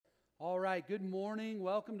All right, good morning.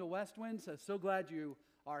 Welcome to Westwind. So glad you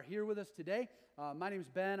are here with us today. My name is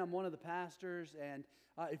Ben. I'm one of the pastors, and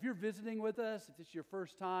if you're visiting with us, if it's your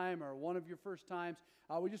first time or one of your first times,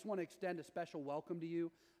 we just want to extend a special welcome to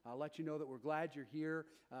you, let you know that we're glad you're here.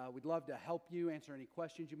 We'd love to help you answer any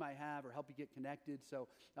questions you might have or help you get connected. So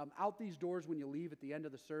out these doors when you leave at the end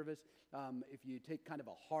of the service, if you take kind of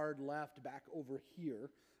a hard left back over here,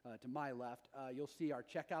 to my left, you'll see our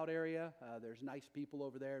checkout area. There's nice people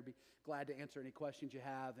over there. Be glad to answer any questions you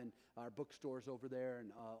have, and our bookstore's over there, and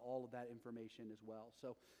all of that information as well.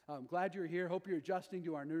 So I'm glad you're here. Hope you're adjusting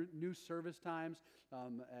to our new service times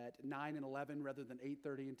at 9 and 11 rather than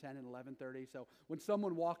 8:30 and 10 and 11:30. So when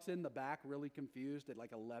someone walks in the back really confused at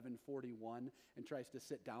like 11:41 and tries to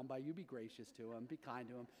sit down by you, be gracious to them. Be kind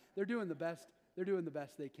to them. They're doing the best. They're doing the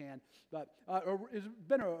best they can. But it's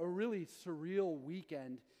been a really surreal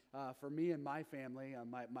weekend for me and my family.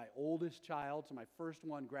 My oldest child, so my first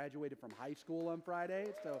one, graduated from high school on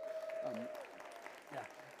Friday. So,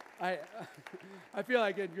 yeah, I feel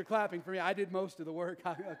like you're clapping for me. I did most of the work,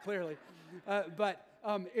 clearly. But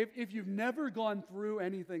if you've never gone through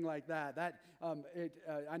anything like that,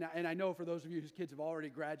 and I know for those of you whose kids have already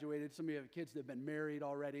graduated, some of you have kids that have been married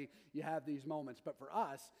already, you have these moments. But for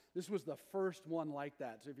us, this was the first one like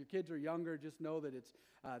that. So if your kids are younger, just know that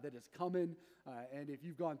it's coming. And if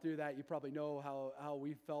you've gone through that, you probably know how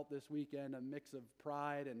we felt this weekend, a mix of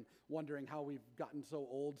pride and wondering how we've gotten so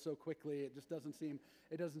old so quickly. It just doesn't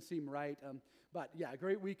seem right. But yeah, a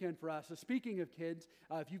great weekend for us. So speaking of kids,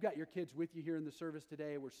 if you've got your kids with you here in the service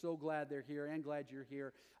today, we're so glad they're here and glad you're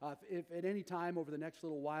here. If at any time over the next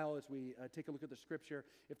little while as we take a look at the scripture,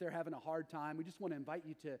 if they're having a hard time, we just want to invite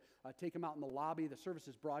you to take them out in the lobby. The service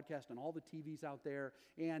is broadcast on all the TVs out there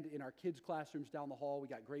and in our kids' classrooms down the hall. We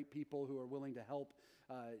got great people who are willing to help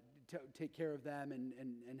take care of them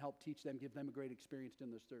and help teach them, give them a great experience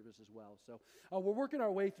in the service as well. So we're working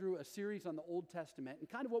our way through a series on the Old Testament, and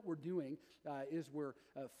kind of what we're doing is we're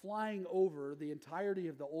flying over the entirety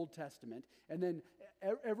of the Old Testament, and then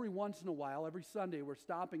every once in a while, every Sunday, we're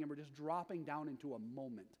stopping and we're just dropping down into a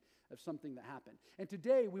moment of something that happened. And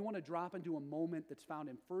today, we want to drop into a moment that's found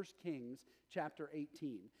in 1 Kings chapter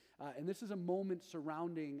 18. And this is a moment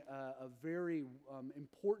surrounding a very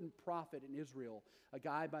important prophet in Israel, a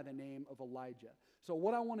guy by the name of Elijah. So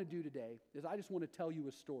what I want to do today is I just want to tell you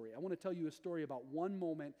a story. I want to tell you a story about one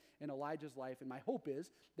moment in Elijah's life, and my hope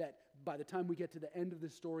is that by the time we get to the end of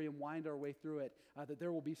this story and wind our way through it, that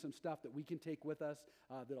there will be some stuff that we can take with us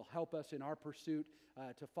that'll help us in our pursuit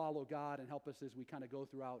to follow God and help us as we kind of go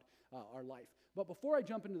throughout our life. But before I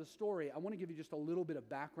jump into the story, I want to give you just a little bit of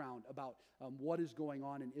background about what is going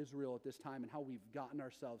on in Israel at this time and how we've gotten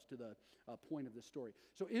ourselves to the point of this story.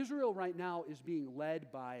 So Israel right now is being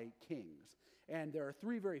led by kings. And there are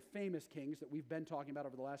three very famous kings that we've been talking about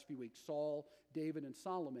over the last few weeks: Saul, David, and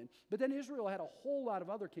Solomon. But then Israel had a whole lot of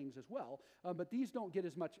other kings as well, but these don't get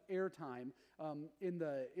as much airtime in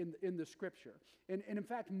the scripture. And in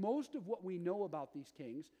fact, most of what we know about these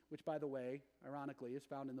kings, which by the way, ironically, is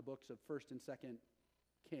found in the books of 1st and 2nd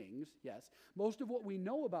Kings, yes, most of what we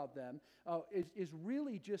know about them is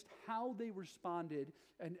really just how they responded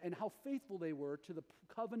and how faithful they were to the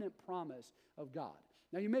covenant promise of God.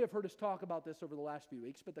 Now, you may have heard us talk about this over the last few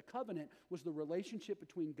weeks, but the covenant was the relationship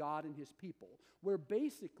between God and his people, where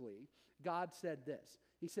basically God said this.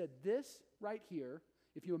 He said, this right here,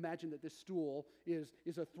 if you imagine that this stool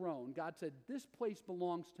is a throne, God said, this place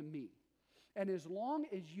belongs to me. And as long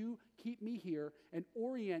as you keep me here and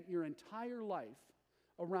orient your entire life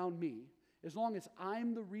around me, as long as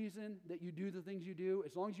I'm the reason that you do the things you do,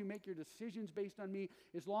 as long as you make your decisions based on me,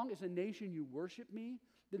 as long as a nation you worship me,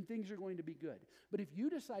 then things are going to be good. But if you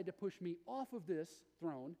decide to push me off of this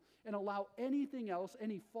throne and allow anything else,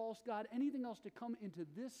 any false god, anything else to come into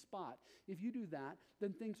this spot, if you do that,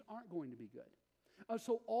 then things aren't going to be good.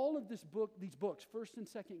 So all of these books, 1st and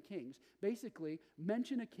 2nd Kings, basically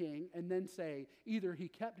mention a king and then say either he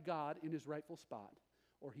kept God in his rightful spot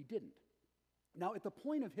or he didn't. Now, at the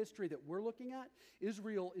point of history that we're looking at,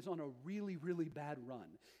 Israel is on a really, really bad run.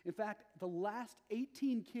 In fact, the last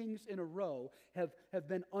 18 kings in a row have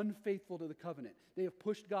been unfaithful to the covenant. They have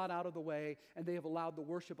pushed God out of the way, and they have allowed the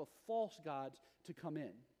worship of false gods to come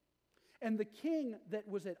in. And the king that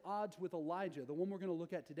was at odds with Elijah, the one we're going to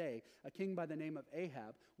look at today, a king by the name of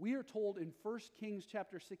Ahab, we are told in 1 Kings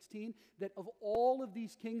chapter 16 that of all of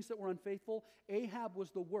these kings that were unfaithful, Ahab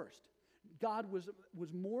was the worst. God was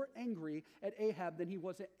more angry at Ahab than he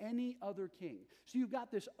was at any other king. So you've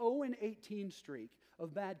got this 0-18 streak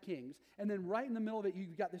of bad kings, and then right in the middle of it,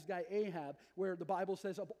 you've got this guy Ahab, where the Bible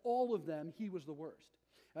says of all of them, he was the worst.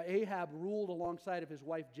 Ahab ruled alongside of his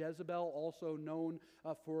wife Jezebel, also known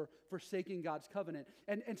for forsaking God's covenant.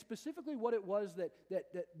 And specifically what it was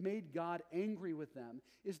that made God angry with them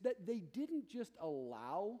is that they didn't just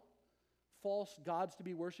allow false gods to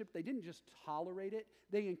be worshipped. They didn't just tolerate it,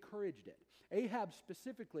 they encouraged it. Ahab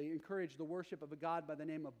specifically encouraged the worship of a god by the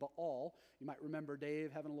name of Baal. You might remember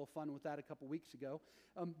Dave having a little fun with that a couple weeks ago.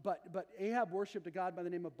 But Ahab worshipped a god by the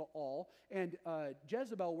name of Baal, and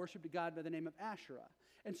Jezebel worshipped a god by the name of Asherah.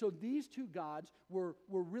 And so these two gods were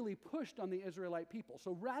really pushed on the Israelite people.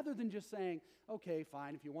 So rather than just saying, okay,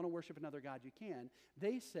 fine, if you want to worship another god, you can,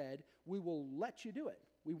 they said, we will let you do it.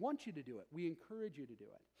 We want you to do it. We encourage you to do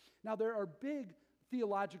it. Now, there are big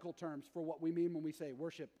theological terms for what we mean when we say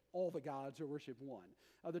worship all the gods or worship one.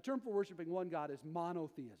 The term for worshiping one God is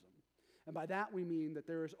monotheism. And by that we mean that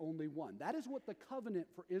there is only one. That is what the covenant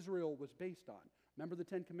for Israel was based on. Remember the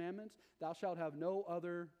Ten Commandments? Thou shalt have no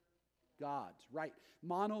other gods. Right.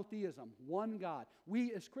 Monotheism, one God.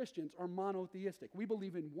 We as Christians are monotheistic. We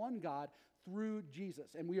believe in one God through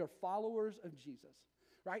Jesus, and we are followers of Jesus.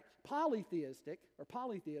 Right? Polytheistic, or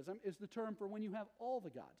polytheism, is the term for when you have all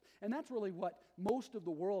the gods. And that's really what most of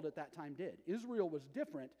the world at that time did. Israel was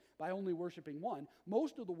different by only worshiping one.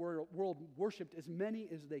 Most of the world worshipped as many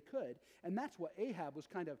as they could, and that's what Ahab was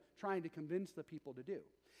kind of trying to convince the people to do.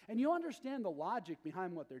 And you understand the logic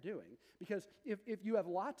behind what they're doing, because if you have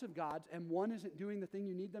lots of gods and one isn't doing the thing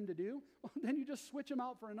you need them to do, well, then you just switch them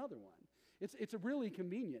out for another one. It's really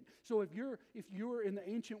convenient. So if you're in the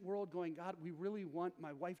ancient world going, God, we really want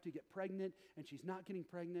my wife to get pregnant, and she's not getting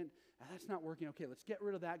pregnant, that's not working. Okay, let's get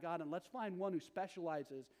rid of that God, and let's find one who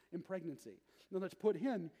specializes in pregnancy. Then let's put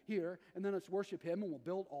him here, and then let's worship him, and we'll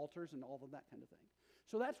build altars and all of that kind of thing.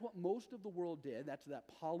 So that's what most of the world did. That's that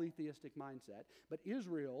polytheistic mindset. But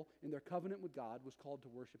Israel, in their covenant with God, was called to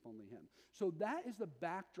worship only him. So that is the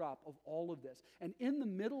backdrop of all of this. And in the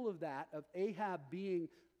middle of that, of Ahab being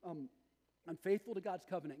unfaithful to God's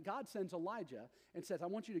covenant, God sends Elijah and says, I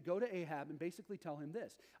want you to go to Ahab and basically tell him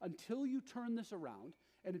this. Until you turn this around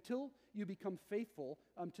and until you become faithful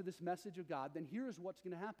to this message of God, then here's what's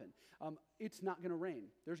going to happen. It's not going to rain.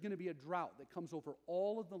 There's going to be a drought that comes over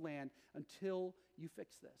all of the land until you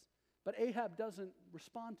fix this. But Ahab doesn't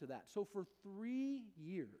respond to that. So for 3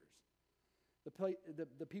 years,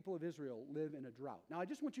 the people of Israel live in a drought. Now, I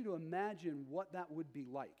just want you to imagine what that would be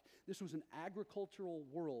like. This was an agricultural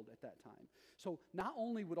world at that time. So not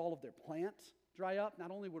only would all of their plants dry up,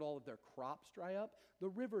 not only would all of their crops dry up, the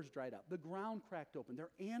rivers dried up, the ground cracked open,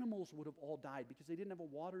 their animals would have all died because they didn't have a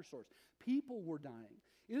water source. People were dying.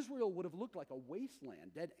 Israel would have looked like a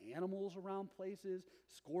wasteland, dead animals around places,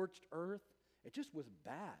 scorched earth. It just was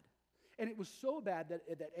bad. And it was so bad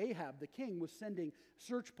that Ahab, the king, was sending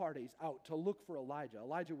search parties out to look for Elijah.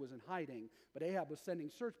 Elijah was in hiding, but Ahab was sending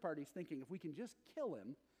search parties thinking if we can just kill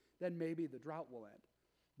him, then maybe the drought will end.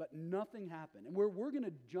 But nothing happened. And where we're going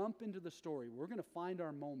to jump into the story, we're going to find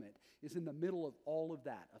our moment, is in the middle of all of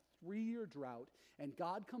that, a 3-year drought, and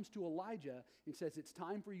God comes to Elijah and says, it's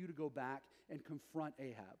time for you to go back and confront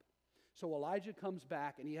Ahab. So Elijah comes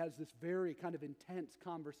back, and he has this very kind of intense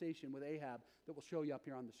conversation with Ahab that we'll show you up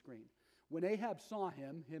here on the screen. When Ahab saw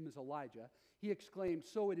him as Elijah, he exclaimed,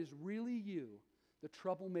 so it is really you, the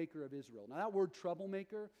troublemaker of Israel. Now that word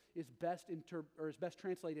troublemaker is best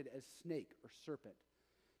translated as snake or serpent.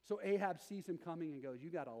 So Ahab sees him coming and goes, you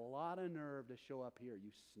got a lot of nerve to show up here,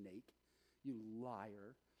 you snake, you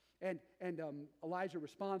liar. And Elijah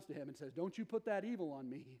responds to him and says, don't you put that evil on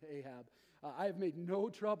me, Ahab. I have made no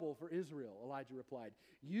trouble for Israel, Elijah replied.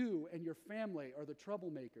 You and your family are the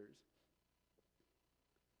troublemakers.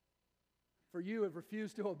 For you have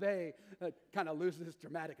refused to obey, kind of loses its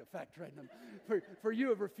dramatic effect, right? For you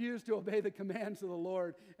have refused to obey the commands of the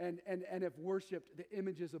Lord and have worshipped the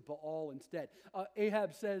images of Baal instead.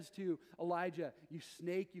 Ahab says to Elijah, you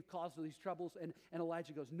snake, you've caused these troubles. And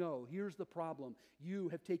Elijah goes, no, here's the problem. You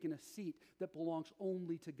have taken a seat that belongs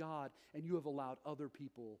only to God, and you have allowed other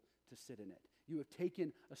people to sit in it. You have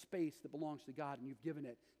taken a space that belongs to God, and you've given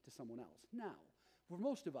it to someone else. Now, for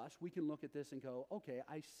most of us, we can look at this and go, okay,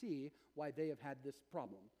 I see why they have had this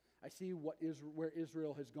problem. I see where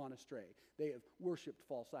Israel has gone astray. They have worshipped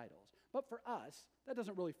false idols. But for us, that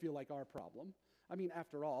doesn't really feel like our problem. I mean,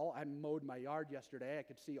 after all, I mowed my yard yesterday. I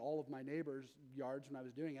could see all of my neighbors' yards when I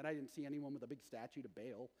was doing it. I didn't see anyone with a big statue to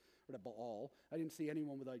Baal or to Baal. I didn't see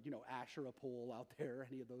anyone with a, Asherah pole out there,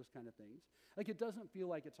 any of those kind of things. Like, it doesn't feel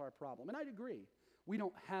like it's our problem. And I'd agree. We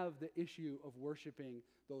don't have the issue of worshiping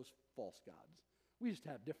those false gods. We just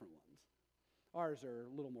have different ones. Ours are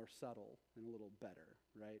a little more subtle and a little better,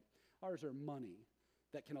 right? Ours are money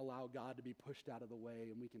that can allow God to be pushed out of the way,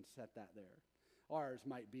 and we can set that there. Ours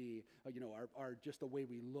might be, our just the way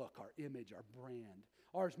we look, our image, our brand.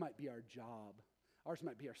 Ours might be our job. Ours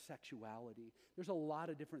might be our sexuality. There's a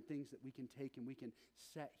lot of different things that we can take and we can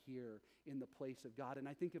set here in the place of God. And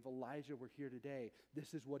I think if Elijah were here today,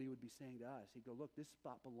 this is what he would be saying to us. He'd go, look, this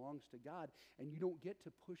spot belongs to God, and you don't get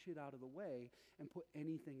to push it out of the way and put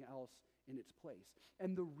anything else in its place.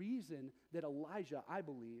 And the reason that Elijah, I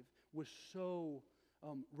believe, was so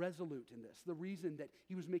resolute in this, the reason that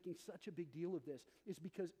he was making such a big deal of this, is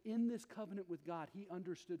because in this covenant with God, he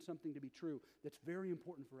understood something to be true that's very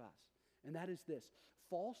important for us. And that is this: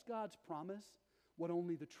 false gods promise what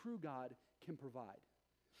only the true God can provide.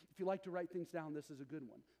 If you like to write things down, this is a good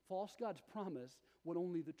one. False gods promise what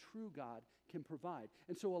only the true God can provide.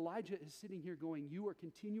 And so Elijah is sitting here going, you are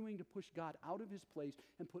continuing to push God out of his place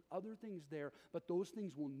and put other things there, but those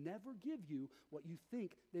things will never give you what you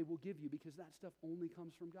think they will give you, because that stuff only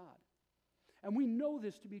comes from God. And we know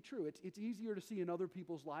this to be true. It's easier to see in other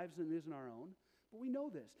people's lives than it is in our own. But we know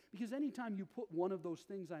this because anytime you put one of those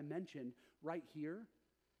things I mentioned right here,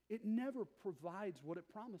 it never provides what it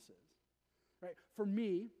promises. Right? For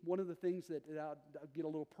me, one of the things that, I'll get a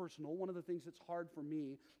little personal, one of the things that's hard for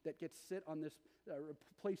me that gets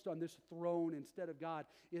placed on this throne instead of God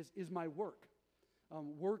is my work.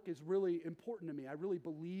 Work is really important to me. I really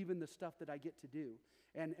believe in the stuff that I get to do.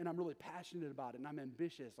 And I'm really passionate about it, and I'm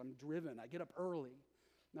ambitious, I'm driven, I get up early.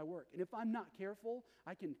 My work. And if I'm not careful,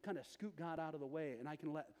 I can kind of scoot God out of the way, and I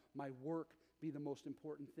can let my work be the most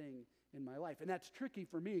important thing in my life. And that's tricky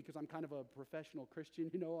for me because I'm kind of a professional Christian,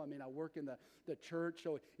 I mean, I work in the church,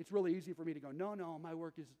 so it's really easy for me to go, no, my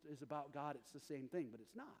work is about God. It's the same thing, but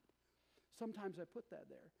it's not. Sometimes I put that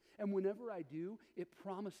there. And whenever I do, it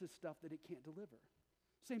promises stuff that it can't deliver.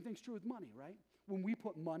 Same thing's true with money, right? When we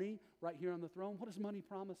put money right here on the throne, what does money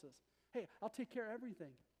promise us? Hey, I'll take care of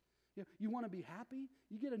everything. You want to be happy?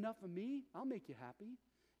 You get enough of me, I'll make you happy.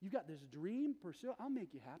 You've got this dream, pursue it, I'll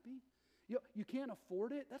make you happy. You can't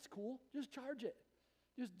afford it? That's cool. Just charge it.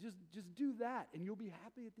 Just do that, and you'll be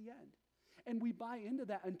happy at the end. And we buy into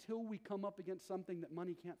that until we come up against something that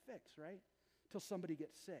money can't fix, right? Till somebody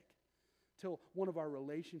gets sick. Till one of our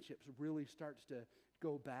relationships really starts to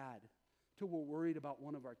go bad. Till we're worried about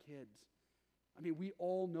one of our kids. I mean, we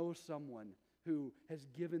all know someone who has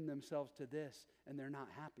given themselves to this, and they're not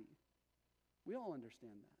happy. We all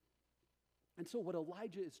understand that. And so what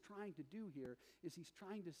Elijah is trying to do here is he's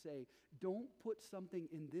trying to say, don't put something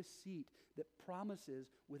in this seat that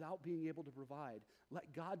promises without being able to provide.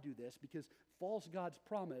 Let God do this, because false gods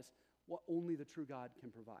promise what only the true God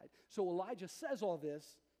can provide. So Elijah says all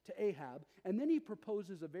this to Ahab, and then he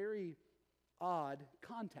proposes a very odd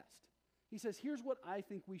contest. He says, here's what I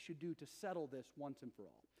think we should do to settle this once and for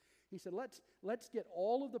all. He said, let's get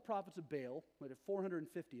all of the prophets of Baal,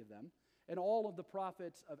 450 of them, and all of the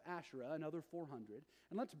prophets of Asherah, another 400,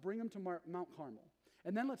 and let's bring them to Mount Carmel.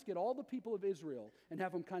 And then let's get all the people of Israel and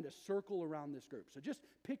have them kind of circle around this group. So just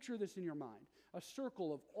picture this in your mind, a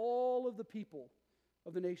circle of all of the people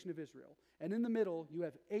of the nation of Israel. And in the middle, you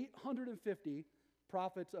have 850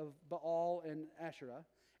 prophets of Baal and Asherah,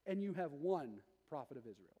 and you have one prophet of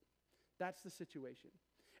Israel. That's the situation.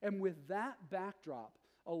 And with that backdrop,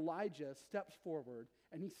 Elijah steps forward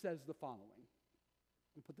and he says the following.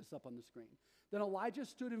 We'll put this up on the screen. Then Elijah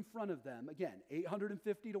stood in front of them, again,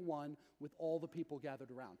 850 to 1, with all the people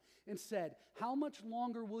gathered around, and said, how much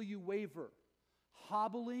longer will you waver,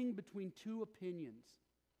 hobbling between two opinions?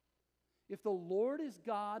 If the Lord is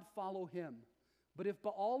God, follow him. But if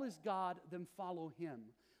Baal is God, then follow him.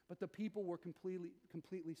 But the people were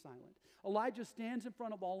completely silent. Elijah stands in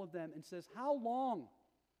front of all of them and says, how long?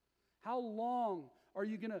 How long are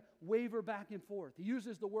you going to waver back and forth? He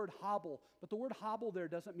uses the word hobble, but the word hobble there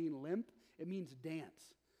doesn't mean limp. It means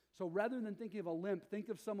dance. So rather than thinking of a limp, think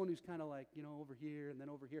of someone who's kind of like, over here and then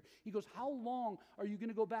over here. He goes, how long are you going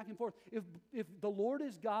to go back and forth? If the Lord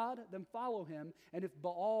is God, then follow him. And if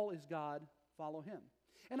Baal is God, follow him.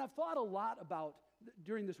 And I've thought a lot about,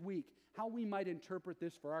 during this week, how we might interpret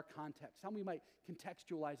this for our context, how we might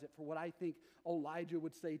contextualize it for what I think Elijah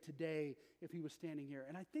would say today if he was standing here.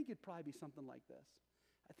 And I think it'd probably be something like this.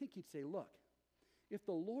 I think he'd say, look, if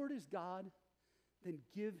the Lord is God, then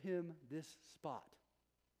give him this spot.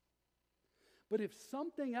 But if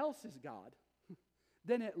something else is God,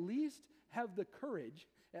 then at least have the courage,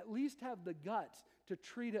 at least have the guts to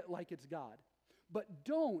treat it like it's God. But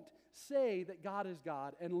don't say that God is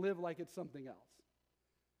God and live like it's something else.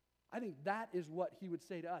 I think that is what he would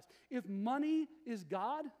say to us. If money is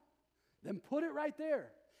God, then put it right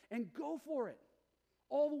there and go for it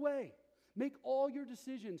all the way. Make all your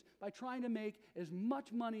decisions by trying to make as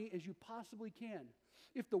much money as you possibly can.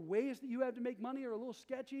 If the ways that you have to make money are a little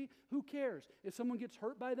sketchy, who cares? If someone gets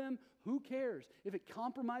hurt by them, who cares? If it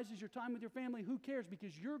compromises your time with your family, who cares?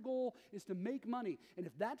 Because your goal is to make money. And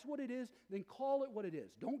if that's what it is, then call it what it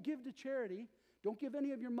is. Don't give to charity. Don't give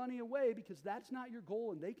any of your money away because that's not your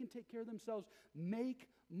goal and they can take care of themselves. Make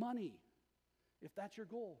money if that's your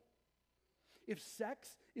goal. If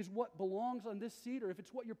sex is what belongs on this seat or if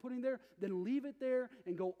it's what you're putting there, then leave it there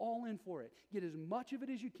and go all in for it. Get as much of it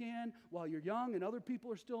as you can while you're young and other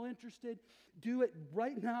people are still interested. Do it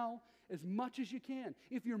right now as much as you can.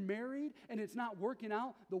 If you're married and it's not working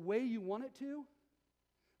out the way you want it to,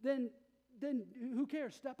 then who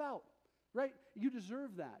cares? Step out, right? You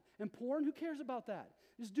deserve that. And porn, who cares about that?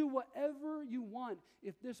 Just do whatever you want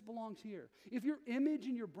if this belongs here. If your image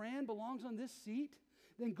and your brand belongs on this seat,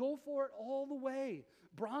 then go for it all the way.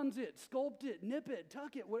 Bronze it, sculpt it, nip it,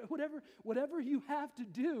 tuck it, whatever you have to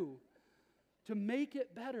do to make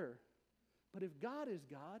it better. But if God is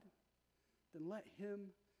God, then let him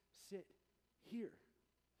sit here.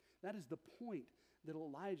 That is the point that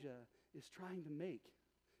Elijah is trying to make.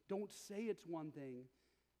 Don't say it's one thing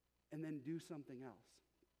and then do something else.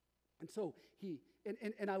 And so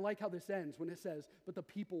and I like how this ends when it says, but the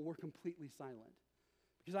people were completely silent.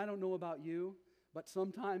 Because I don't know about you, but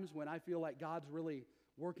sometimes when I feel like God's really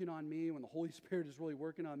working on me, when the Holy Spirit is really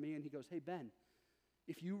working on me, and he goes, hey, Ben,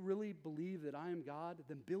 if you really believe that I am God,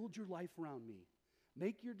 then build your life around me.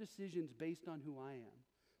 Make your decisions based on who I am.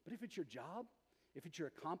 But if it's your job, if it's your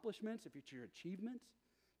accomplishments, if it's your achievements,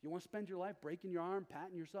 you want to spend your life breaking your arm,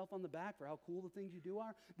 patting yourself on the back for how cool the things you do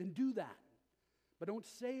are, then do that. But don't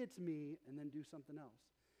say it's me and then do something else.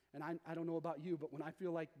 And I don't know about you, but when I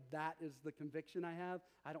feel like that is the conviction I have,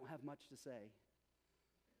 I don't have much to say.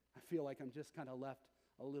 I feel like I'm just kind of left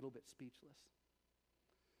a little bit speechless.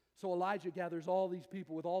 So Elijah gathers all these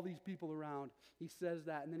people with all these people around. He says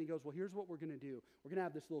that, and then he goes, well, here's what we're going to do. We're going to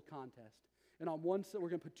have this little contest. And on one side, we're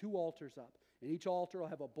going to put 2 altars up. And each altar will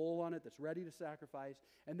have a bull on it that's ready to sacrifice.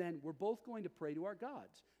 And then we're both going to pray to our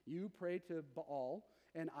gods. You pray to Baal,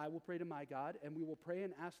 and I will pray to my God. And we will pray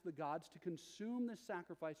and ask the gods to consume this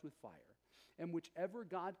sacrifice with fire. And whichever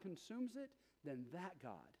God consumes it, then that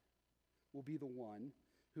God will be the one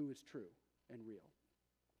who is true and real.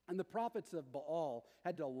 And the prophets of Baal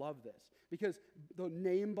had to love this because the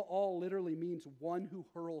name Baal literally means one who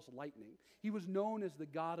hurls lightning. He was known as the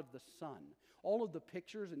god of the sun. All of the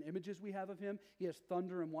pictures and images we have of him, he has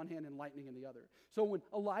thunder in one hand and lightning in the other. So when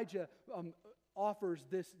Elijah offers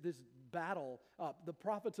this battle, the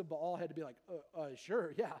prophets of Baal had to be like,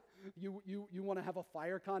 sure, yeah. You want to have a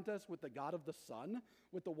fire contest with the god of the sun,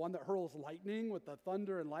 with the one that hurls lightning, with the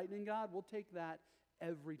thunder and lightning god? We'll take that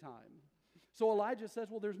every time. So Elijah says,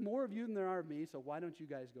 well, there's more of you than there are of me, so why don't you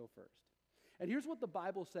guys go first? And here's what the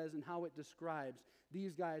Bible says and how it describes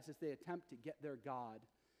these guys as they attempt to get their God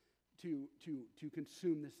to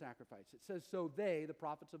consume this sacrifice. It says, so they, the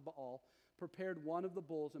prophets of Baal, prepared one of the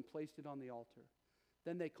bulls and placed it on the altar.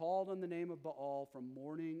 Then they called on the name of Baal from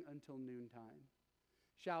morning until noontime,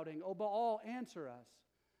 shouting, "O Baal, answer us."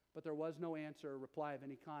 But there was no answer or reply of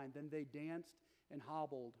any kind. Then they danced and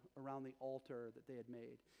hobbled around the altar that they had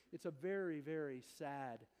made. It's a very, very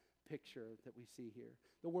sad picture that we see here.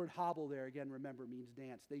 The word hobble there, again, remember, means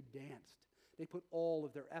dance. They danced. They put all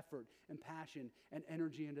of their effort and passion and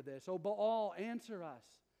energy into this. "Oh, Baal, answer us."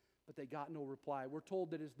 But they got no reply. We're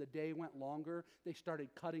told that as the day went longer, they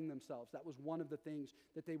started cutting themselves. That was one of the things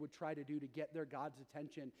that they would try to do to get their God's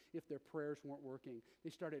attention if their prayers weren't working.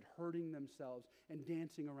 They started hurting themselves and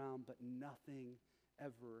dancing around, but nothing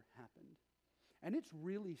ever happened. And it's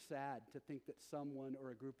really sad to think that someone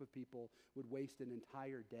or a group of people would waste an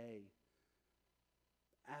entire day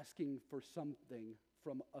asking for something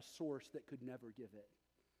from a source that could never give it.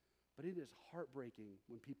 But it is heartbreaking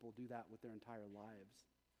when people do that with their entire lives.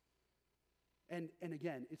 And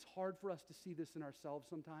again, it's hard for us to see this in ourselves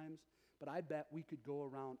sometimes, but I bet we could go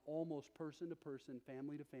around almost person to person,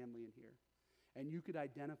 family to family in here, and you could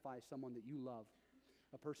identify someone that you love,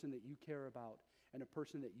 a person that you care about, and a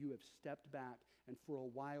person that you have stepped back, and for a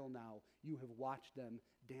while now, you have watched them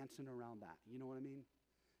dancing around that. You know what I mean?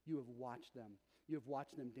 You have watched them. You have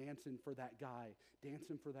watched them dancing for that guy,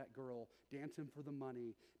 dancing for that girl, dancing for the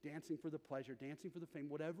money, dancing for the pleasure, dancing for the fame,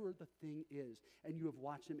 whatever the thing is. And you have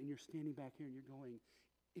watched them, and you're standing back here, and you're going,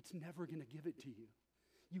 it's never going to give it to you.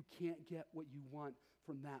 You can't get what you want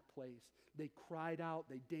from that place. They cried out,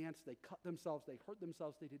 they danced, they cut themselves, they hurt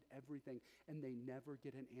themselves, they did everything, and they never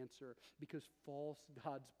get an answer because false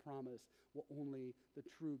God's promise will only the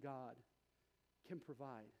true God can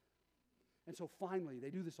provide. And so finally, they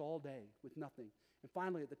do this all day with nothing. And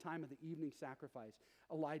finally, at the time of the evening sacrifice,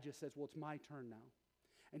 Elijah says, well, it's my turn now.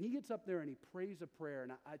 And he gets up there and he prays a prayer,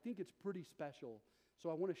 and I think it's pretty special. So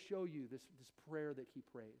I want to show you this prayer that he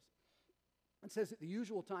prays. It says, at the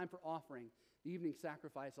usual time for offering the evening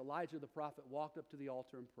sacrifice, Elijah the prophet walked up to the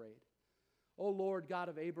altar and prayed. O Lord, God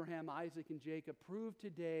of Abraham, Isaac, and Jacob, prove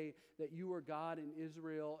today that you are God in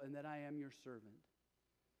Israel and that I am your servant.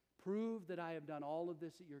 Prove that I have done all of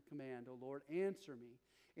this at your command, O Lord. Answer me.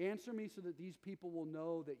 Answer me so that these people will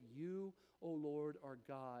know that you, O Lord, are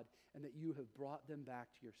God and that you have brought them back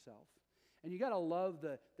to yourself. And you got to love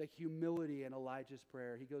the humility in Elijah's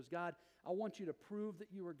prayer. He goes, God, I want you to prove that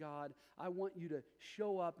you are God. I want you to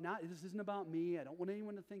show up. This isn't about me. I don't want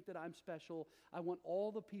anyone to think that I'm special. I want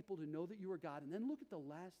all the people to know that you are God. And then look at the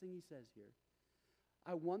last thing he says here.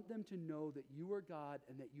 I want them to know that you are God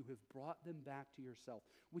and that you have brought them back to yourself,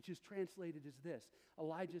 which is translated as this.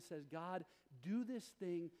 Elijah says, God, do this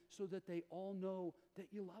thing so that they all know that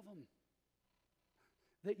you love them,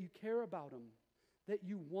 that you care about them, that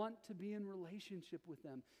you want to be in relationship with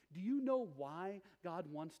them. Do you know why God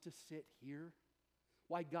wants to sit here?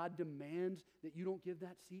 Why God demands that you don't give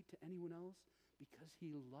that seat to anyone else? Because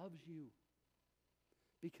he loves you.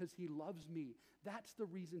 Because he loves me. That's the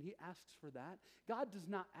reason he asks for that. God does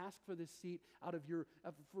not ask for this seat out of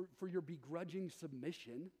for your begrudging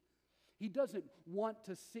submission. He doesn't want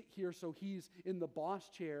to sit here so he's in the boss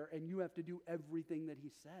chair and you have to do everything that he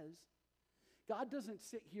says. God doesn't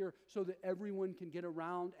sit here so that everyone can get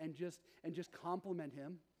around and just compliment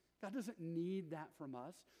him. God doesn't need that from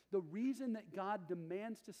us. The reason that God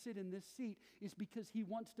demands to sit in this seat is because he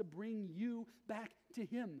wants to bring you back to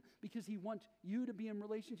him, because he wants you to be in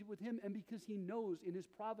relationship with him, and because he knows in his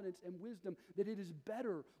providence and wisdom that it is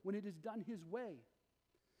better when it is done his way.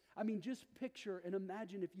 I mean, just picture and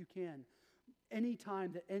imagine, if you can, any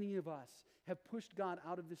time that any of us have pushed God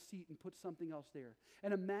out of the seat and put something else there.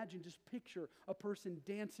 And imagine, just picture a person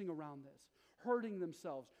dancing around this, hurting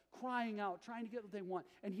themselves, crying out, trying to get what they want.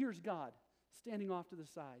 And here's God standing off to the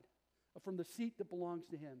side from the seat that belongs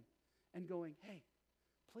to him and going, hey,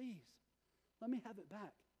 please, let me have it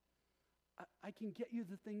back. I can get you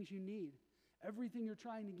the things you need. Everything you're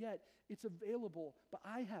trying to get, it's available, but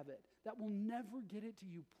I have it. That will never get it to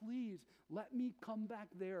you. Please, let me come back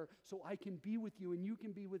there so I can be with you and you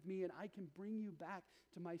can be with me and I can bring you back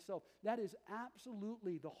to myself. That is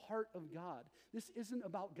absolutely the heart of God. This isn't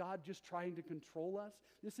about God just trying to control us.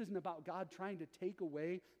 This isn't about God trying to take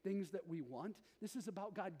away things that we want. This is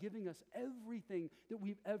about God giving us everything that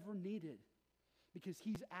we've ever needed because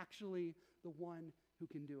he's actually the one who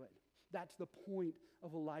can do it. That's the point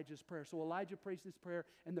of Elijah's prayer. So Elijah prays this prayer,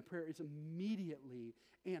 and the prayer is immediately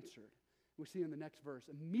answered. We see in the next verse,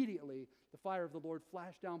 immediately the fire of the Lord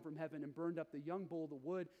flashed down from heaven and burned up the young bull, the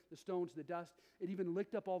wood, the stones, the dust. It even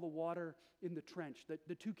licked up all the water in the trench.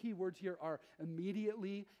 The two key words here are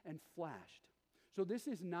immediately and flashed. So this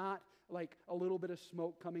is not like a little bit of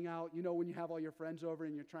smoke coming out. You know when you have all your friends over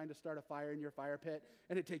and you're trying to start a fire in your fire pit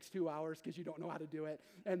and it takes 2 hours because you don't know how to do it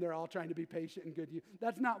and they're all trying to be patient and good to you.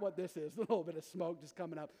 That's not what this is, a little bit of smoke just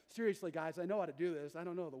coming up. Seriously, guys, I know how to do this. I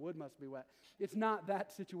don't know, the wood must be wet. It's not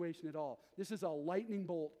that situation at all. This is a lightning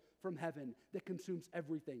bolt from heaven that consumes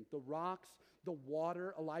everything. The rocks, the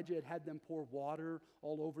water. Elijah had them pour water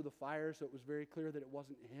all over the fire, so it was very clear that it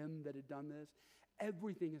wasn't him that had done this.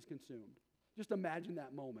 Everything is consumed. Just imagine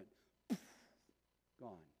that moment.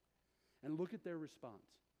 Gone. And look at their response.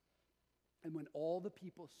 And when all the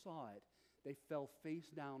people saw it, they fell face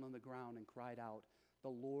down on the ground and cried out, "The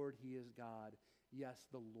Lord, he is God. Yes,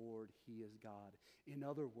 the Lord, he is God." In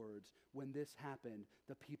other words, when this happened,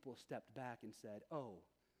 the people stepped back and said, "Oh,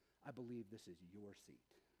 I believe this is your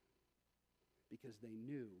seat." Because they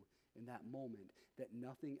knew in that moment that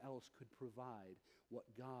nothing else could provide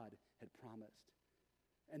what God had promised.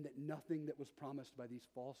 And that nothing that was promised by these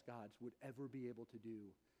false gods would ever be able to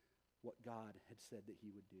do what God had said that he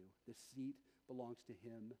would do. The seat belongs to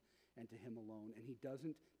him and to him alone. And he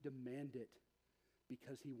doesn't demand it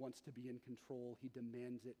because he wants to be in control. He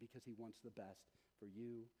demands it because he wants the best for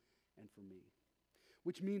you and for me.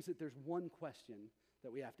 Which means that there's one question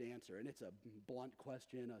that we have to answer. And it's a blunt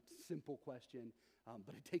question, a simple question,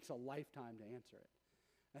 but it takes a lifetime to answer it.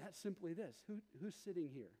 And that's simply this. Who's sitting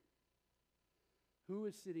here? Who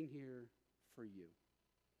is sitting here for you?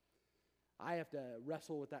 I have to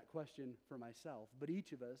wrestle with that question for myself, but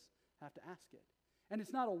each of us have to ask it. And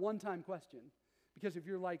it's not a one-time question, because if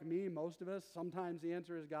you're like me, most of us, sometimes the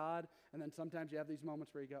answer is God, and then sometimes you have these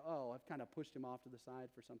moments where you go, oh, I've kind of pushed him off to the side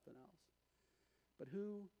for something else. But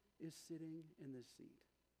who is sitting in this seat?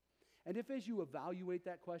 And if as you evaluate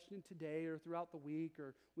that question today or throughout the week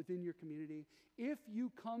or within your community, if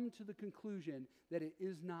you come to the conclusion that it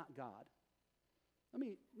is not God,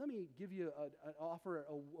 let me give you offer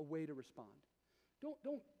a way to respond.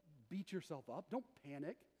 Don't beat yourself up. Don't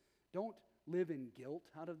panic. Don't live in guilt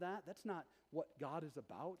out of that. That's not what God is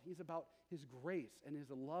about. He's about his grace and his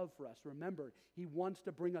love for us. Remember, he wants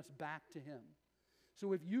to bring us back to him.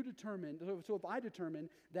 So if I determine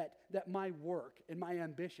that my work and my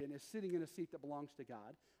ambition is sitting in a seat that belongs to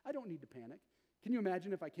God, I don't need to panic. Can you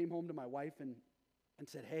imagine if I came home to my wife and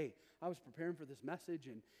said, hey, I was preparing for this message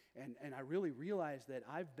and I really realized that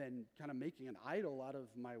I've been kind of making an idol out of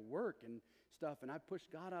my work and stuff, and I've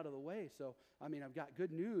pushed God out of the way. So, I've got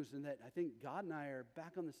good news in that I think God and I are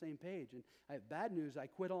back on the same page. And I have bad news. I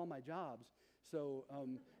quit all my jobs. So,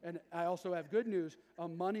 and I also have good news.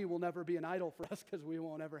 Money will never be an idol for us because we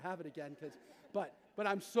won't ever have it again. But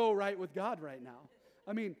I'm so right with God right now.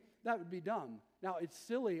 That would be dumb. Now, it's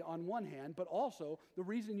silly on one hand, but also the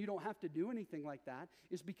reason you don't have to do anything like that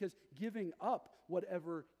is because giving up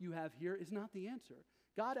whatever you have here is not the answer.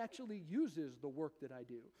 God actually uses the work that I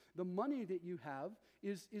do. The money that you have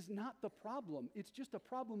is not the problem. It's just a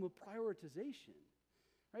problem of prioritization.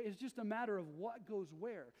 Right? It's just a matter of what goes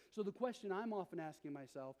where. So the question I'm often asking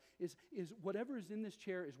myself is whatever is in this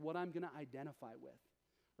chair is what I'm going to identify with.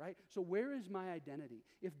 Right? So where is my identity?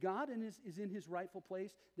 If God is in his rightful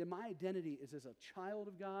place, then my identity is as a child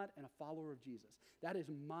of God and a follower of Jesus. That is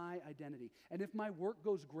my identity. And if my work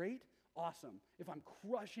goes great, awesome. If I'm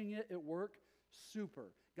crushing it at work, super.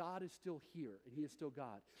 God is still here and he is still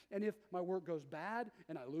God. And if my work goes bad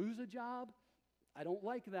and I lose a job, I don't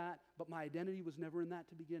like that, but my identity was never in that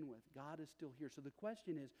to begin with. God is still here. So the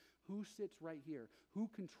question is, who sits right here? Who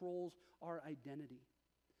controls our identity?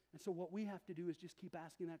 And so what we have to do is just keep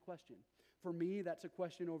asking that question. For me, that's a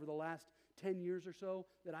question over the last 10 years or so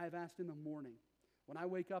that I've asked in the morning. When I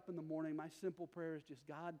wake up in the morning, my simple prayer is just,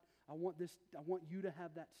 God, I want you to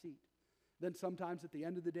have that seat. Then sometimes at the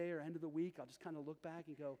end of the day or end of the week, I'll just kind of look back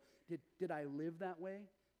and go, did I live that way?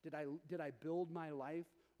 Did I build my life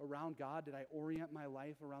around God? Did I orient my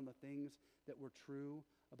life around the things that were true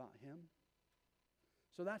about him?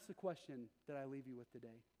 So that's the question that I leave you with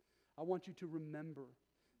today. I want you to remember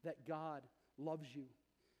that God loves you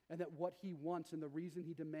and that what he wants and the reason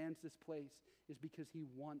he demands this place is because he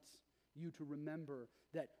wants you to remember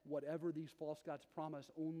that whatever these false gods promise,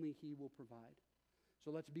 only he will provide. So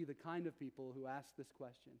let's be the kind of people who ask this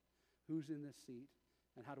question: who's in this seat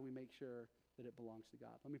and how do we make sure that it belongs to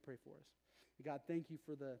God? Let me pray for us. God, thank you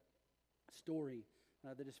for the story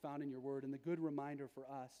that is found in your word and the good reminder for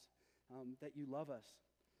us that you love us.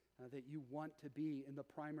 That you want to be in the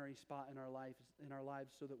primary spot in our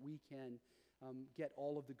lives so that we can get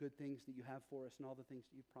all of the good things that you have for us and all the things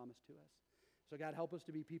that you've promised to us. So God, help us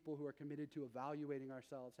to be people who are committed to evaluating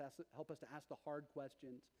ourselves. Help us to ask the hard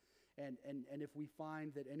questions. And if we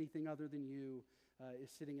find that anything other than you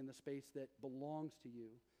is sitting in the space that belongs to you,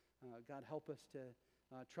 God, help us to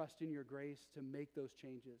trust in your grace to make those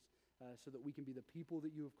changes so that we can be the people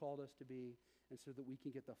that you have called us to be and so that we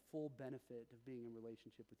can get the full benefit of being in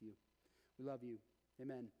relationship with you. We love you.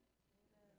 Amen.